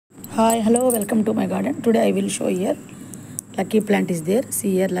Hi, hello, welcome to my garden. Today I will show here lucky plant is there.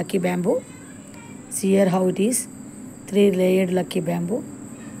 See here lucky bamboo. See here how it is. 3 layered lucky bamboo.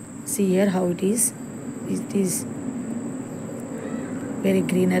 See here how it is. It is very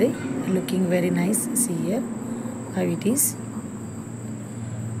greenery, looking very nice. See here how it is.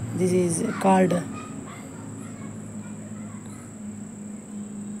 This is called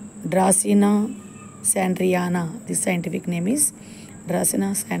Dracaena sandriana. The scientific name is Dracaena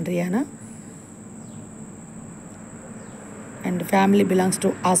sandriana, and family belongs to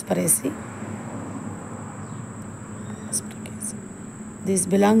Asparaceae. This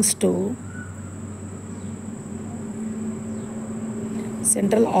belongs to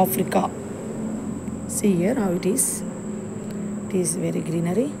Central Africa. See here how it is. It is very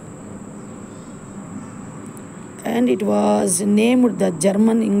greenery, and it was named the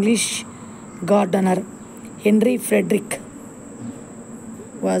German English gardener Henry Frederick.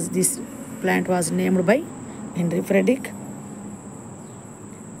 This plant was named by Henry Frederick.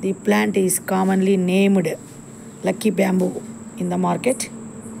 The plant is commonly named lucky bamboo in the market.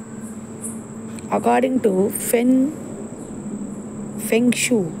 According to Feng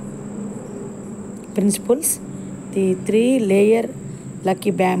Shui principles, the 3-layer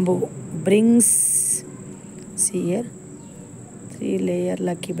lucky bamboo brings, see here, 3-layer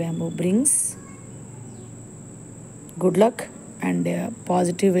lucky bamboo brings good luck and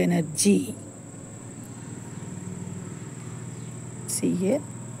positive energy. See here,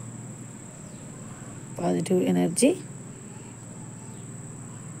 positive energy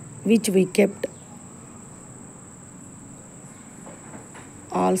which we kept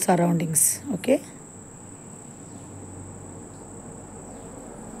all surroundings. Okay,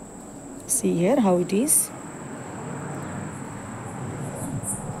 see here how it is.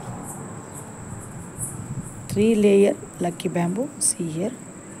 Three-layer lucky bamboo. See here,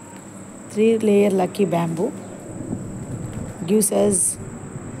 3-layer lucky bamboo gives us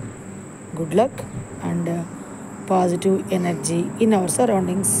good luck and positive energy in our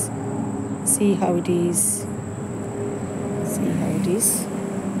surroundings. See how it is. See how it is.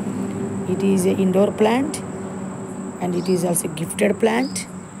 It is an indoor plant and it is also a gifted plant.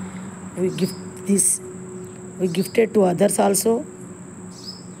 We gifted to others also,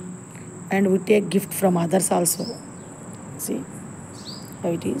 and we take gift from others also. See how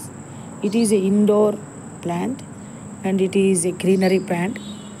it is. It is an indoor plant and it is a greenery plant.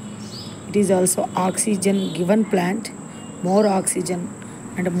 It is also oxygen given plant, more oxygen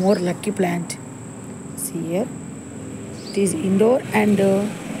and more lucky plant. See here, it is indoor and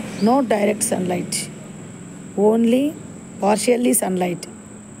no direct sunlight, only partially sunlight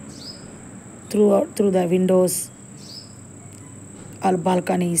through the windows or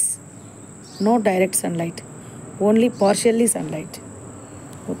balconies. No direct sunlight, only partially sunlight.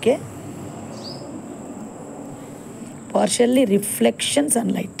 Okay, partially reflection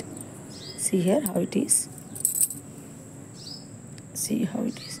sunlight. See here how it is. See how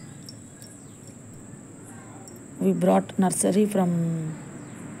it is. We brought nursery from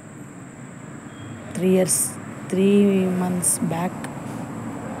 3 months back.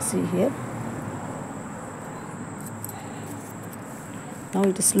 See here. Now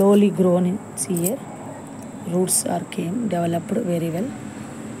it is slowly grown in. See here, roots are developed very well.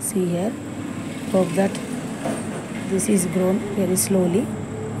 See here, hope that this is grown very slowly.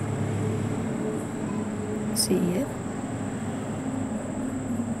 See here,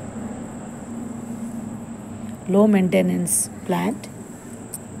 low maintenance plant.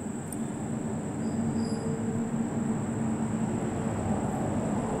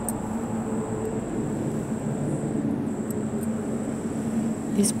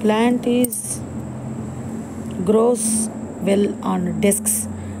 This plant grows well on desks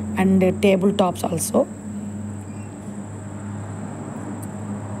and tabletops also.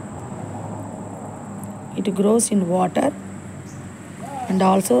 It grows in water, and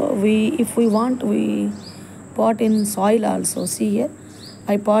also if we want, we pot in soil also. See here,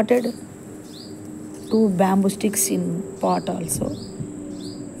 I potted 2 bamboo sticks in pot also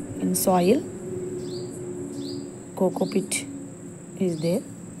in soil. Cocoa pit is there.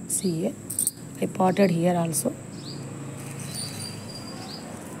 See here, I potted here also.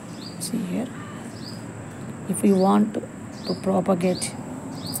 See here, if we want to propagate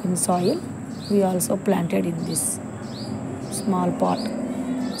in soil, we also planted in this small pot.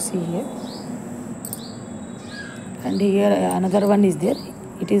 See here, and here another one is there.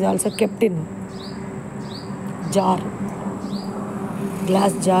 It is also kept in jar,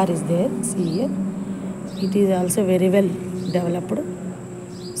 glass jar is there. See here, it is also very well developed.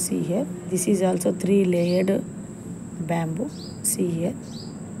 See here, this is also 3-layered bamboo. See here,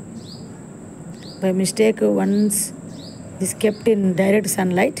 by mistake once this kept in direct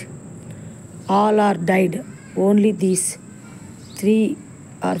sunlight, all are died. Only these 3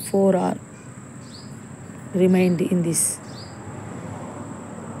 or 4 are remained in this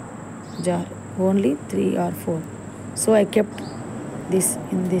jar. Only 3 or 4. So I kept this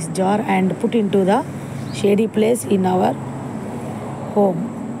in this jar and put into the shady place in our home,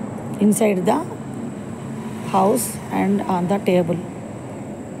 inside the house and on the table.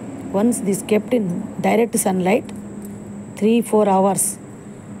 Once this kept in direct sunlight 3-4 hours,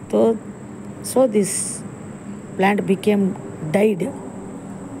 so this plant became died.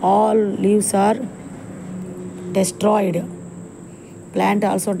 All leaves are destroyed. Plant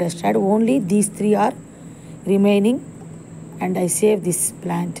also destroyed. Only these 3 are remaining, and I save this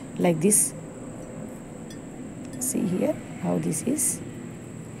plant like this. See here how this is.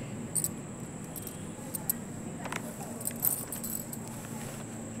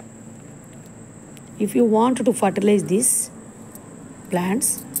 If you want to fertilize these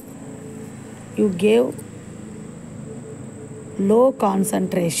plants, you give low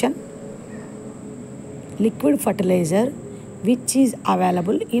concentration liquid fertilizer which is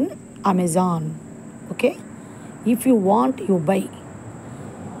available in Amazon. Okay, if you want, you buy.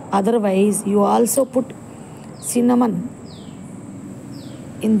 Otherwise, you also put cinnamon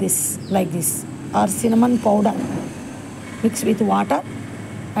in this like this, or cinnamon powder mixed with water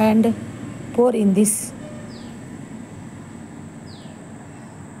and pour in this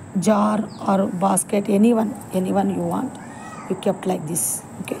jar or basket, anyone you want, you kept like this.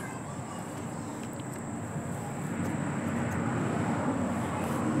 Okay,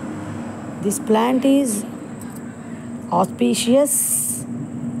 this plant is auspicious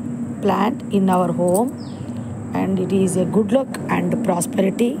plant in our home, and it is a good luck and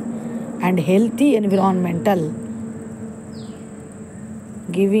prosperity and healthy environmental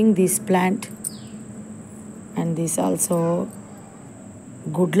giving this plant, and this also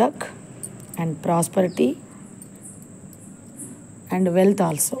good luck and prosperity and wealth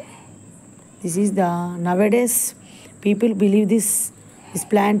also. This is the nowadays people believe this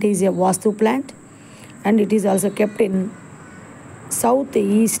plant is a vastu plant, and it is also kept in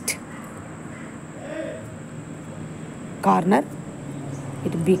southeast corner.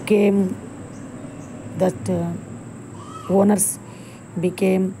 It became that owners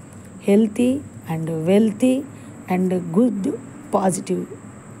became healthy and wealthy and good positive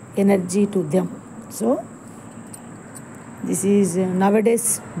energy to them. So this is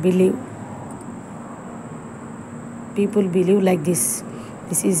nowadays believe. People believe like this.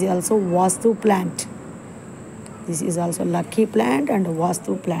 This is also vastu plant. This is also lucky plant and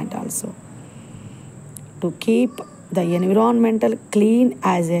vastu plant also. To keep the environmental clean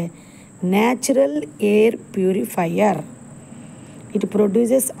as a natural air purifier. It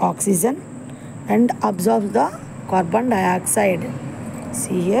produces oxygen and absorbs the carbon dioxide.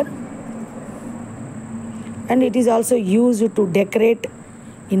 See here. And it is also used to decorate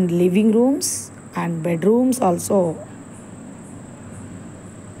in living rooms and bedrooms also.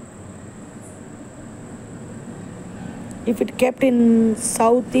 If it kept in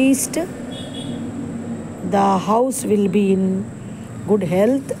southeast, the house will be in good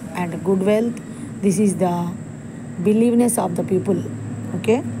health and good wealth. This is the believeness of the people.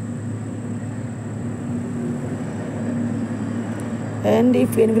 Okay, and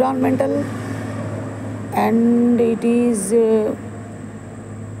if environmental, and it is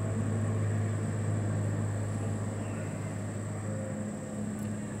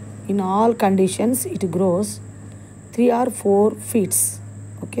in all conditions, it grows 3 or 4 feet.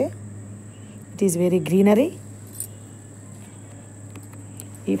 Okay, it is very greenery.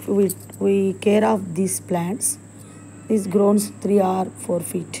 If we care of these plants, this grows 3 or 4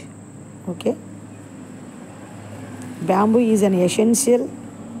 feet. Okay, bamboo is an essential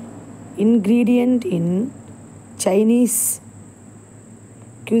ingredient in Chinese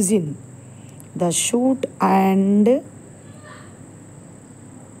cuisine. The shoot and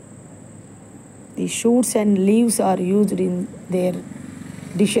the shoots and leaves are used in their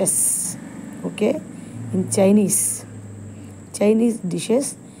dishes. Okay, in Chinese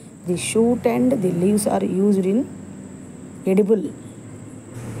dishes, the shoot and the leaves are used in edible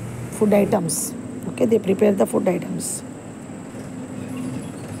food items. Okay, they prepare the food items.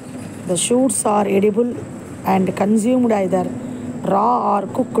 The shoots are edible and consumed either raw or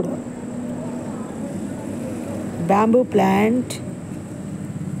cooked. Bamboo plant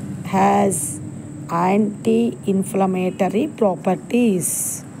has anti-inflammatory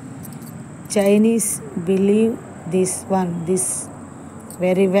properties. Chinese believe this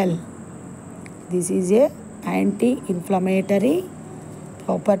very well. This is a anti-inflammatory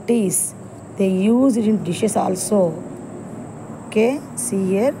properties. They use it in dishes also. Okay, see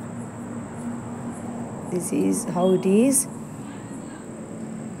here. This is how it is.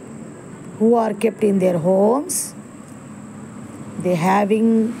 Who are kept in their homes. They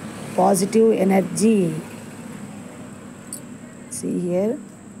having positive energy. See here.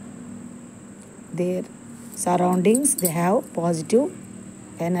 Their surroundings, they have positive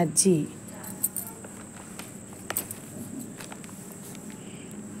energy.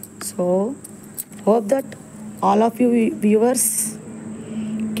 So, hope that all of you viewers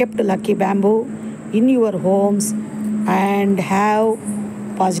kept lucky bamboo in your homes and have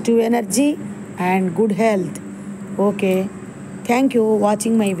positive energy and good health. Okay. Thank you for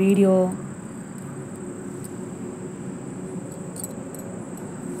watching my video.